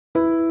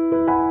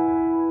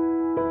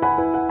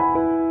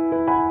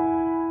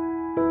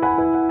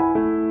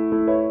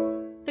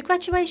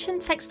graduation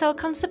textile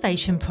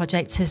conservation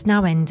project has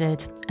now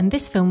ended, and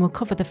this film will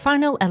cover the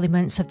final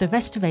elements of the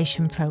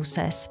restoration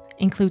process,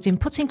 including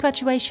putting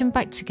graduation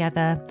back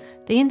together,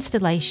 the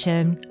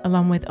installation,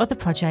 along with other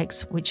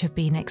projects which have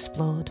been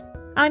explored.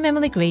 I'm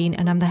Emily Green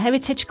and I'm the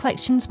Heritage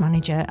Collections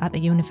Manager at the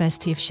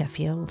University of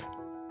Sheffield.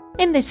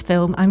 In this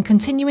film, I'm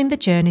continuing the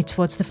journey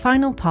towards the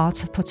final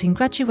part of putting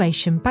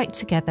graduation back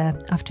together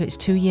after its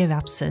 2-year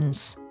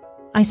absence.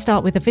 I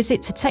start with a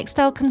visit to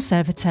textile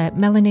conservator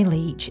Melanie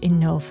Leach in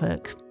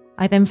Norfolk.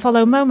 I then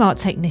follow MoMart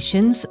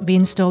technicians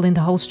reinstalling the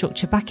whole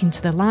structure back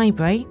into the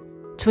library,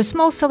 to a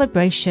small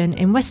celebration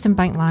in Western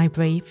Bank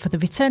Library for the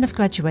return of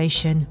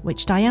graduation,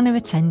 which Diana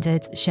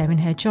attended, sharing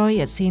her joy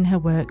at seeing her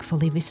work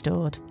fully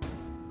restored.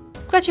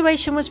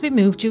 Graduation was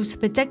removed due to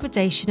the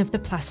degradation of the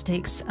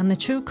plastics and the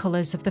true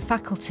colours of the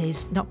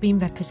faculties not being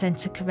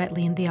represented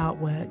correctly in the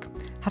artwork,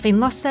 having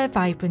lost their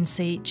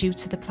vibrancy due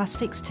to the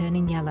plastics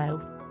turning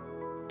yellow.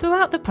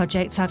 Throughout the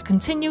project, I've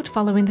continued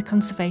following the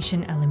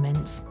conservation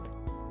elements.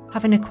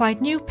 Having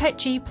acquired new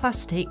PETG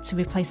plastic to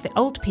replace the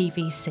old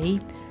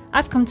PVC,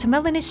 I've come to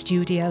Melanie's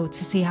studio to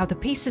see how the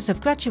pieces of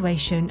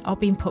graduation are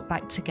being put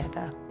back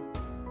together.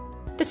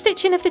 The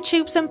stitching of the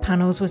tubes and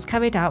panels was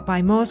carried out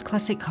by Moore's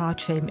Classic Car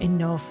Trim in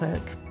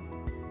Norfolk.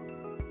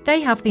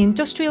 They have the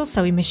industrial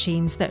sewing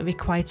machines that are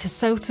required to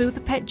sew through the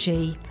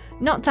PETG,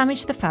 not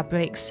damage the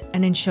fabrics,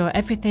 and ensure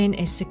everything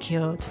is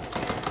secured.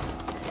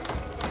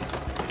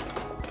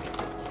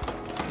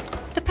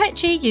 The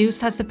PETG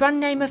used has the brand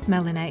name of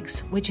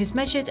Melanex, which is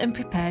measured and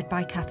prepared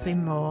by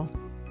Catherine Moore.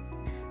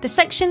 The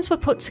sections were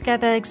put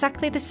together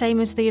exactly the same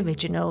as the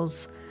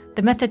originals.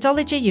 The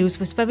methodology used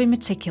was very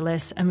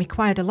meticulous and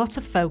required a lot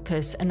of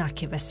focus and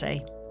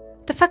accuracy.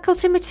 The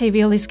faculty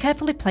material is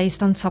carefully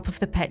placed on top of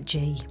the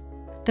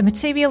PETG. The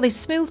material is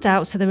smoothed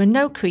out so there are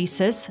no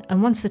creases,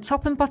 and once the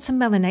top and bottom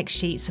Melanex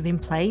sheets are in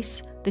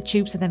place, the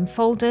tubes are then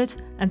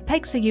folded and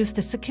pegs are used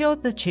to secure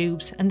the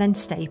tubes and then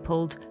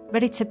stapled,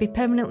 ready to be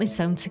permanently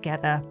sewn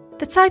together.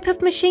 The type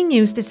of machine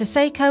used is a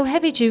Seiko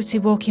heavy-duty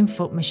walking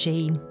foot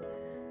machine.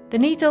 The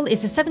needle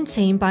is a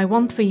 17 by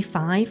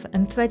 135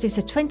 and thread is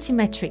a 20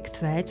 metric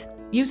thread.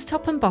 Use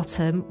top and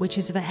bottom, which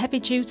is of a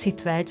heavy-duty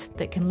thread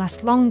that can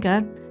last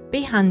longer,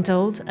 be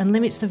handled and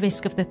limits the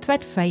risk of the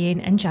thread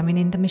fraying and jamming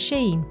in the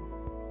machine.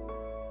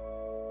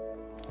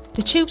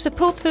 The tubes are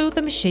pulled through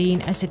the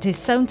machine as it is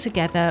sewn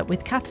together,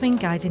 with Catherine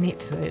guiding it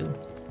through.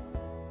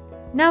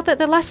 Now that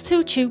the last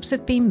 2 tubes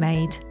have been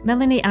made,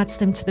 Melanie adds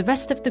them to the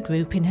rest of the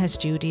group in her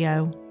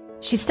studio.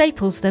 She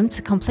staples them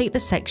to complete the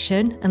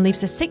section and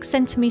leaves a 6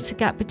 cm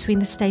gap between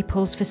the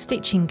staples for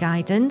stitching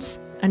guidance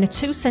and a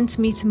 2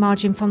 cm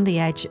margin from the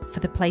edge for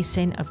the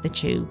placing of the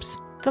tubes.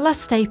 The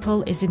last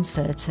staple is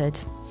inserted.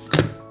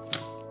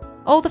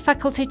 All the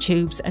faculty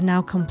tubes are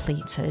now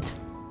completed.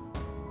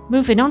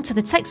 Moving on to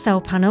the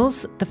textile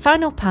panels, the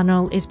final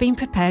panel is being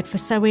prepared for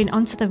sewing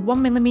onto the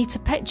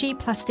 1mm PETG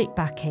plastic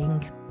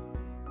backing.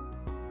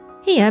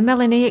 Here,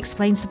 Melanie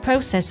explains the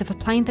process of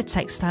applying the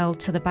textile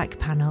to the back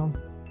panel.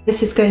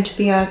 This is going to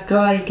be our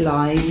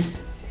guideline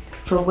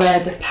for where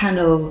the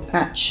panel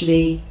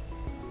actually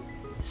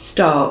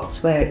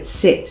starts, where it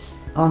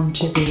sits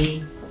onto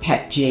the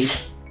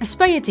PETG. A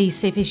spray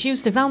adhesive is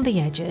used around the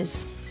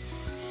edges.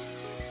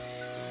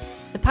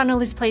 The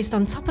panel is placed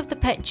on top of the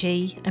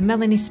PETG and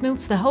Melanie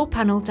smooths the whole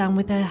panel down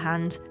with her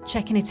hand,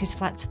 checking it is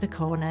flat to the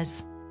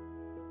corners.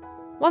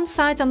 One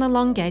side on the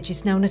long edge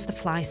is known as the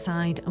fly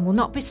side and will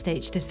not be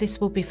stitched, as this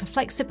will be for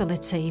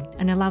flexibility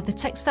and allow the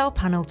textile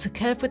panel to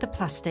curve with the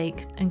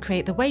plastic and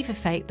create the wave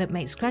effect that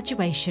makes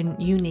graduation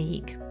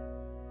unique.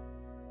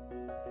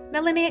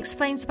 Melanie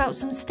explains about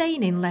some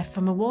staining left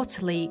from a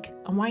water leak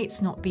and why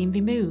it's not being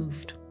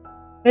removed.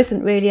 There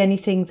isn't really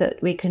anything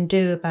that we can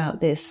do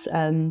about this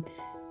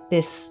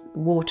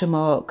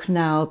watermark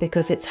now,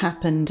 because it's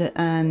happened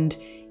and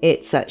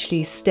it's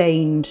actually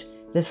stained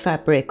the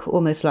fabric,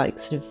 almost like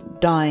sort of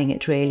dyeing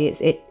it really.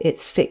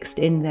 It's fixed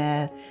in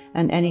there,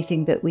 and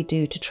anything that we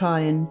do to try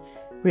and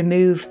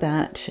remove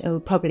that will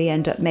probably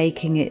end up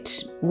making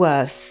it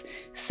worse.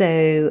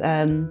 So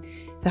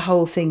the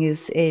whole thing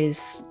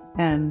is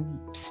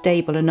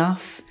stable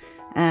enough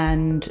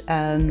and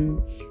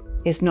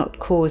is not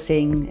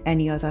causing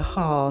any other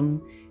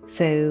harm,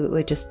 so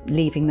we're just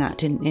leaving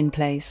that in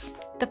place.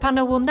 The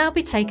panel will now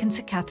be taken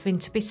to Catherine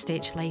to be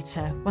stitched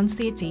later, once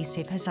the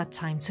adhesive has had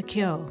time to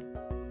cure.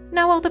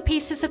 Now all the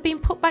pieces have been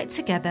put back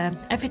together,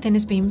 everything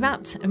has been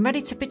wrapped and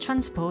ready to be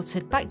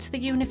transported back to the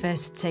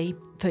university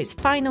for its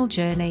final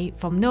journey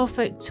from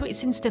Norfolk to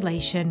its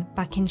installation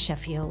back in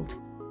Sheffield.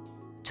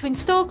 To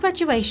install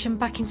graduation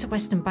back into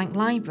Western Bank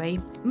Library,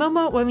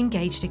 MoMart were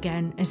engaged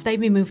again as they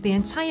removed the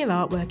entire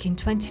artwork in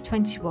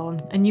 2021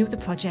 and knew the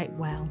project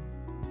well.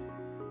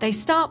 They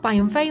start by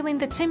unveiling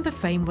the timber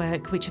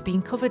framework, which had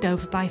been covered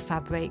over by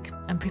fabric,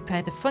 and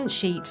prepare the front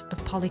sheet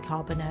of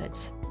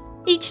polycarbonate.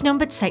 Each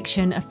numbered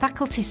section of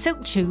faculty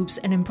silk tubes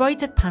and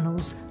embroidered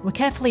panels were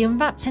carefully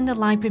unwrapped in the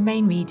library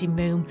main reading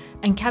room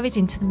and carried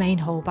into the main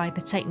hall by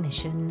the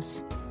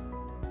technicians.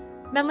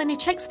 Melanie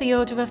checks the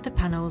order of the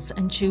panels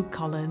and tube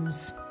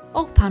columns.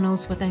 All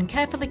panels were then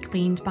carefully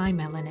cleaned by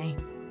Melanie.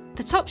 The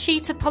The top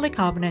sheet of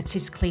polycarbonate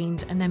is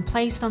cleaned and then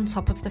placed on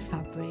top of the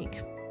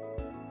fabric.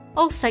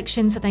 All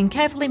sections are then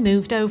carefully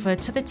moved over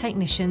to the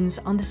technicians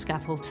on the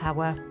scaffold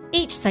tower.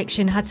 Each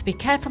section had to be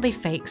carefully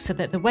fixed so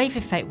that the wave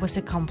effect was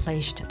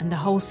accomplished and the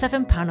whole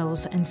 7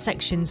 panels and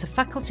sections of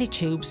faculty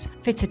tubes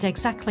fitted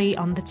exactly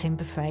on the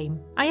timber frame.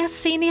 I asked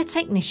senior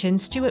technician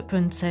Stuart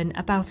Brunton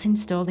about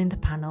installing the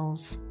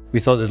panels. We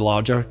thought the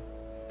larger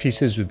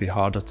pieces would be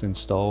harder to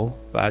install,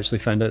 but I actually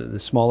found out that the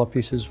smaller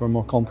pieces were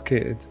more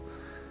complicated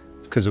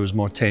because there was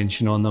more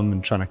tension on them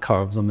and trying to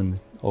curve them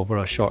over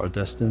a shorter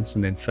distance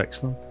and then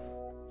fix them.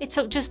 It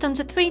took just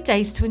under 3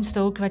 days to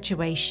install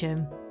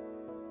graduation.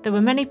 There were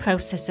many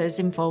processes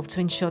involved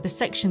to ensure the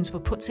sections were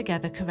put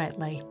together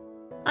correctly.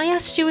 I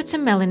asked Stuart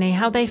and Melanie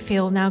how they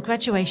feel now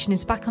graduation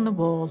is back on the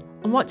wall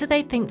and what do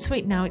they think to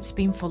it now it's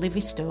been fully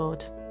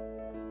restored.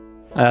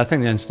 I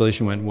think the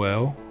installation went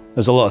well.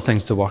 There's a lot of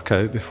things to work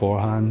out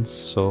beforehand,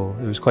 so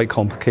it was quite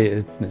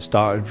complicated and it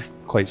started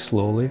quite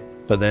slowly.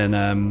 But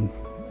then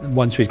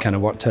once we'd kind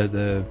of worked out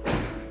the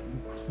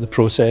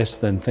process,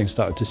 then things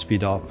started to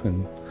speed up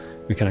and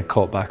we kind of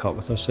caught back up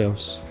with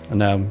ourselves. And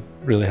now I'm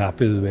really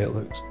happy with the way it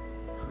looks.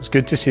 It's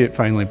good to see it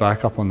finally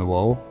back up on the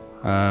wall.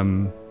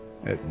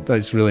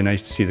 It's really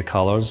nice to see the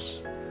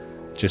colours,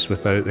 just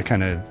without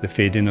the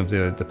fading of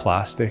the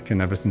plastic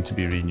and everything to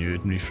be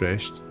renewed and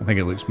refreshed. I think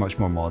it looks much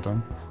more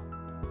modern.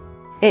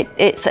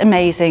 It's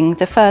amazing.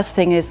 The first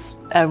thing is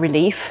a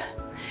relief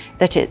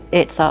that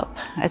it's up.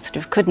 I sort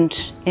of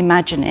couldn't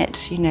imagine it,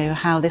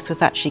 how this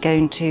was actually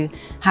going to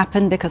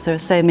happen because there are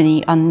so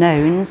many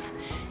unknowns.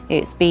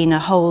 It's been a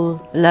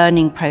whole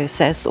learning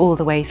process all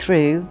the way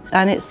through,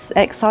 and it's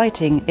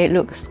exciting. It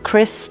looks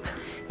crisp,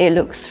 it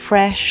looks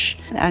fresh,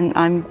 and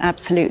I'm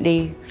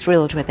absolutely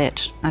thrilled with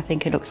it. I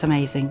think it looks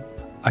amazing.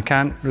 I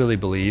can't really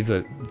believe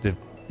that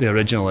the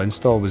original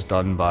install was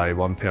done by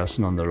one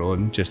person on their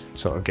own, just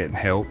sort of getting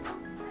help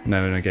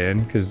now and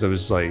again, because there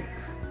was like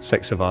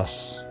 6 of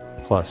us,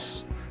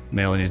 plus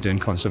Melanie doing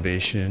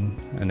conservation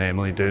and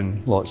Emily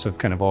doing lots of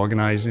kind of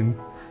organising.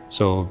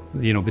 So,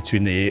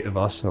 between the 8 of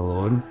us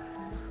alone,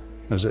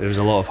 it was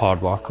a lot of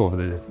hard work over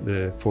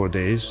the 4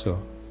 days.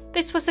 So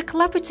this was a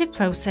collaborative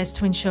process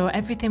to ensure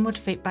everything would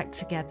fit back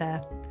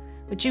together.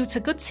 But due to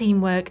good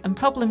teamwork and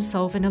problem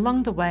solving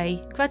along the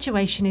way,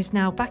 graduation is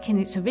now back in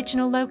its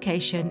original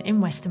location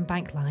in Western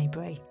Bank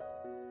Library.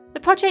 The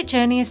project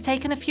journey has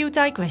taken a few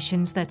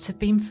digressions that have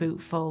been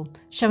fruitful,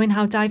 showing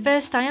how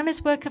diverse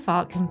Diana's work of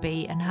art can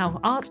be and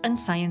how art and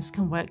science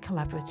can work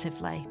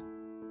collaboratively.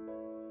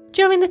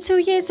 During the 2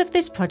 years of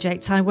this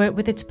project, I worked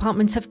with the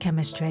Department of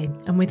Chemistry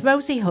and with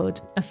Rosie Hood,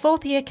 a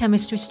 4th year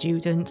chemistry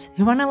student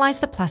who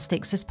analysed the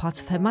plastics as part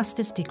of her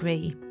master's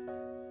degree.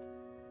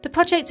 The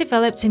project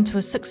developed into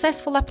a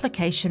successful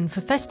application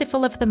for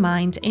Festival of the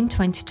Mind in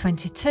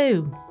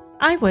 2022.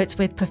 I worked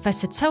with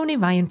Professor Tony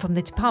Ryan from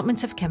the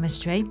Department of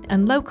Chemistry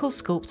and local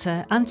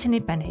sculptor Anthony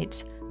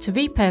Bennett to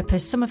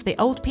repurpose some of the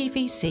old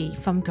PVC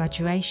from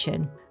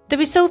graduation. The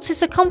result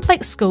is a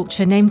complex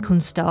sculpture named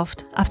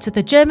Kunststoff, after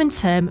the German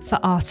term for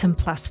art and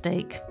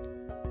plastic.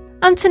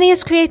 Anthony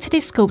has created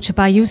his sculpture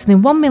by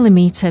using the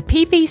 1mm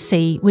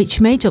PVC,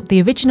 which made up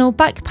the original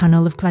back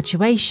panel of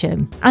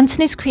graduation.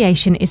 Anthony's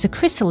creation is a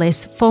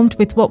chrysalis formed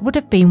with what would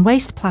have been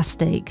waste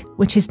plastic,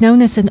 which is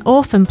known as an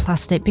orphan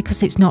plastic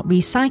because it's not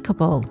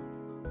recyclable.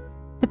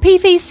 The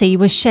PVC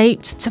was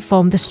shaped to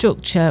form the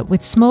structure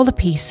with smaller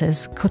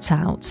pieces cut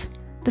out.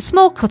 The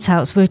small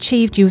cutouts were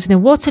achieved using a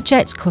water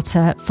jet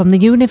cutter from the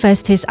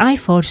university's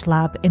iForge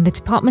lab in the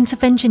Department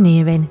of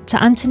Engineering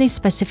to Anthony's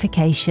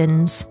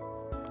specifications.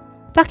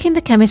 Back in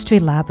the chemistry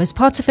lab, as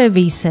part of her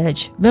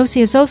research,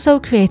 Rosie has also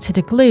created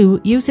a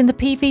glue using the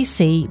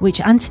PVC,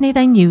 which Anthony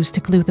then used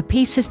to glue the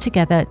pieces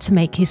together to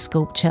make his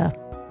sculpture.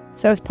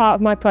 So as part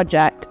of my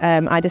project,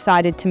 I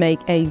decided to make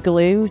a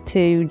glue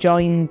to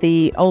join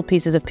the old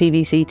pieces of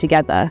PVC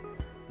together.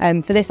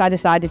 For this I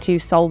decided to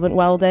use solvent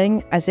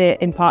welding as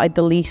it imparted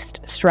the least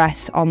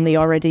stress on the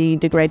already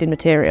degraded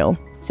material.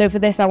 So for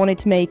this I wanted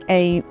to make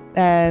a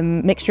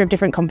mixture of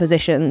different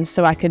compositions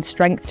so I could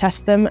strength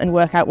test them and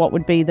work out what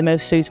would be the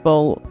most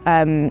suitable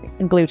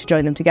glue to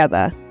join them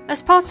together.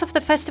 As part of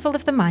the Festival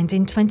of the Mind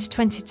in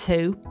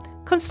 2022,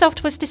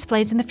 Kunststoff was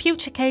displayed in the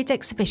Futurecade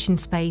exhibition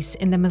space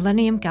in the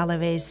Millennium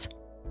Galleries.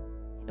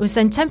 It was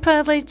then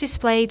temporarily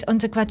displayed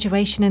under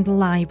graduation in the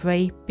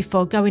library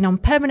before going on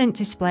permanent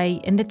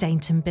display in the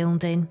Dainton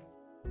building.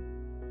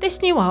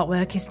 This new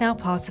artwork is now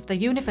part of the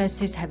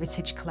university's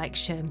heritage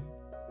collection.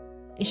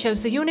 It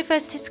shows the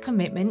university's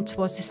commitment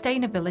towards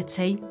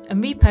sustainability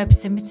and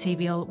repurposing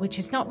material which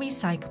is not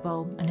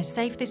recyclable and has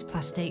saved this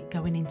plastic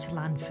going into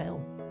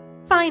landfill.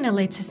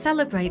 Finally, to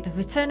celebrate the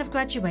return of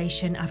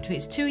graduation after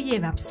its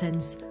 2-year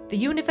absence, the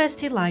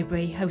University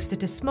Library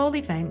hosted a small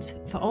event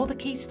for all the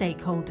key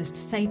stakeholders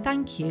to say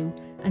thank you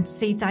and to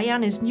see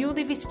Diana's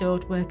newly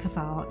restored work of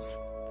art.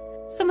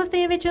 Some of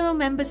the original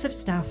members of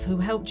staff who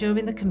helped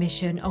during the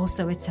commission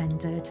also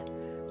attended,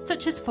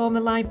 such as former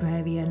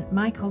librarian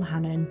Michael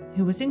Hannon,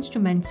 who was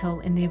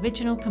instrumental in the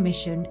original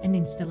commission and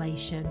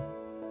installation.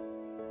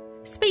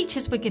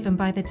 Speeches were given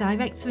by the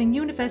Director and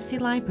University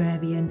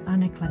Librarian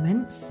Anna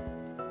Clements,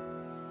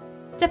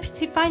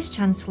 Deputy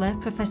Vice-Chancellor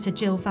Professor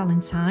Jill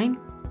Valentine,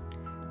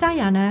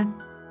 Diana,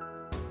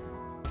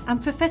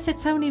 and Professor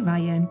Tony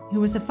Ryan, who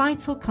was a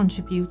vital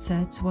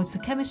contributor towards the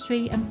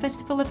chemistry and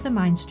Festival of the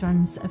Mind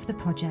strands of the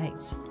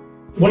project.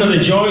 One of the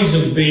joys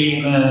of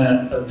being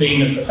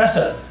a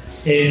professor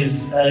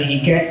is you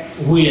get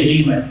weird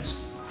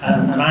emails,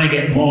 and I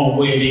get more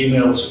weird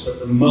emails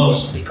than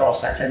most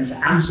because I tend to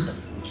answer them.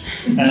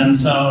 And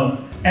so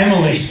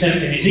Emily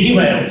sent me this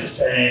email to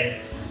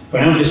say, we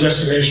have this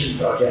restoration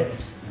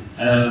project,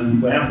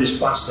 we have this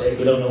plastic,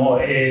 we don't know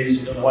what it is,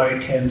 we don't know where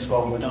it came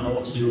from, we don't know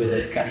what to do with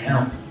it, can you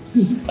help?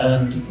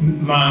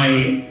 And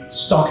my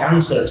stock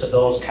answer to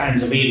those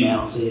kinds of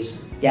emails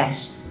is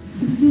yes.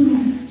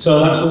 So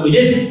that's what we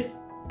did.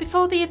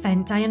 Before the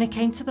event, Diana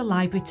came to the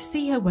library to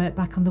see her work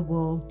back on the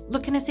wall,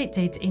 looking as it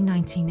did in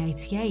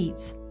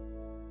 1988.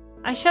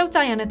 I showed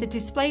Diana the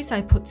displays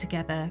I put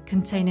together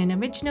containing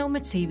original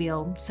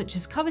material such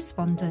as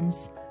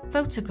correspondence,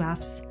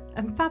 photographs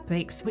and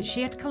fabrics which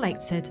she had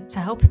collected to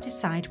help her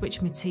decide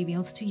which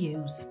materials to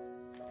use.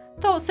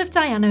 Thoughts of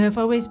Diana have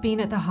always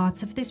been at the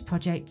heart of this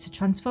project to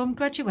transform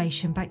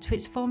graduation back to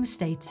its former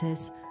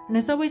status and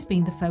has always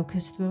been the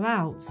focus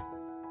throughout.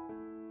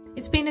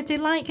 It's been a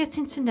delight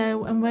getting to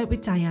know and work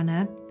with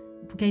Diana,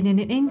 gaining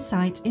an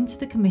insight into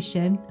the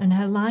commission and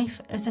her life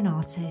as an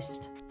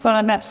artist. Well,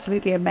 I'm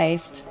absolutely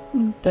amazed.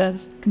 I'm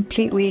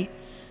completely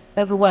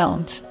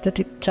overwhelmed that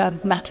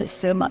it matters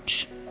so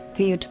much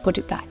for you to put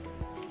it back.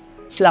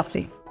 It's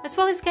lovely. As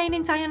well as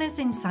gaining Diana's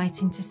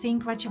insight into seeing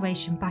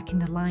graduation back in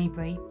the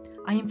library,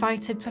 I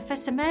invited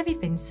Professor Mary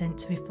Vincent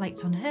to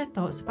reflect on her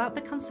thoughts about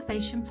the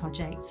conservation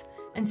project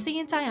and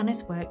seeing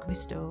Diana's work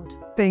restored.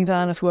 Seeing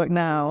Diana's work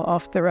now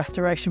after the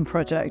restoration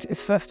project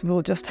is first of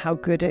all just how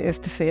good it is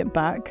to see it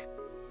back.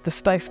 The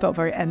space felt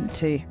very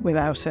empty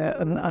without it,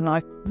 and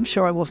I'm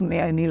sure I wasn't the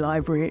only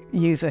library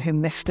user who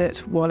missed it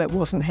while it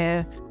wasn't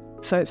here.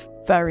 So it's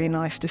very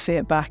nice to see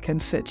it back in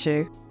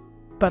situ.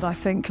 But I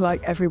think,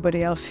 like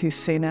everybody else who's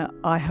seen it,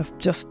 I have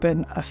just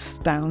been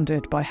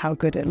astounded by how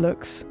good it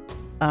looks,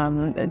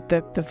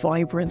 the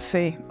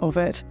vibrancy of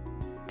it.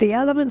 The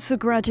elements of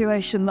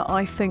graduation that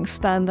I think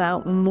stand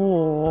out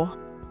more,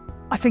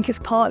 I think it's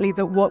partly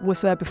that what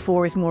was there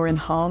before is more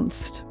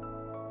enhanced.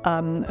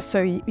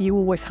 So you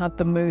always had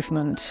the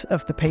movement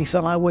of the piece,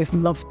 and I always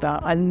loved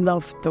that. I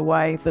loved the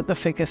way that the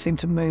figure seemed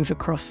to move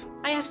across.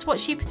 I asked what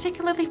she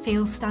particularly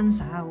feels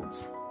stands out.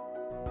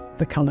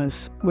 The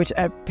colours, which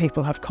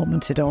people have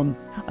commented on,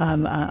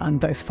 and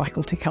both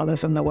faculty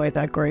colours and the way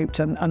they're grouped,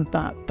 and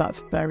that's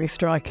very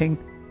striking.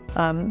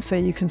 So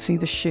you can see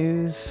the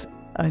shoes,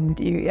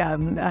 and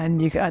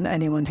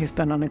anyone who's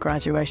been on a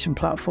graduation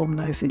platform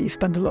knows that you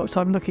spend a lot of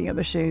time looking at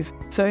the shoes.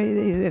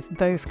 So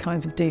those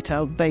kinds of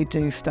detail, they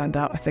do stand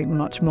out, I think,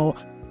 much more.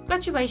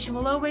 Graduation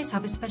will always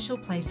have a special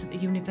place at the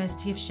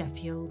University of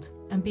Sheffield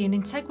and be an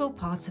integral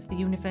part of the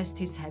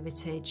university's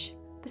heritage.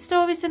 The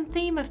stories and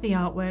theme of the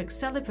artwork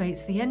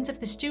celebrates the end of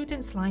the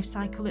student's life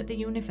cycle at the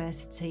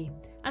university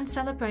and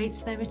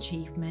celebrates their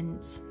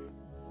achievements.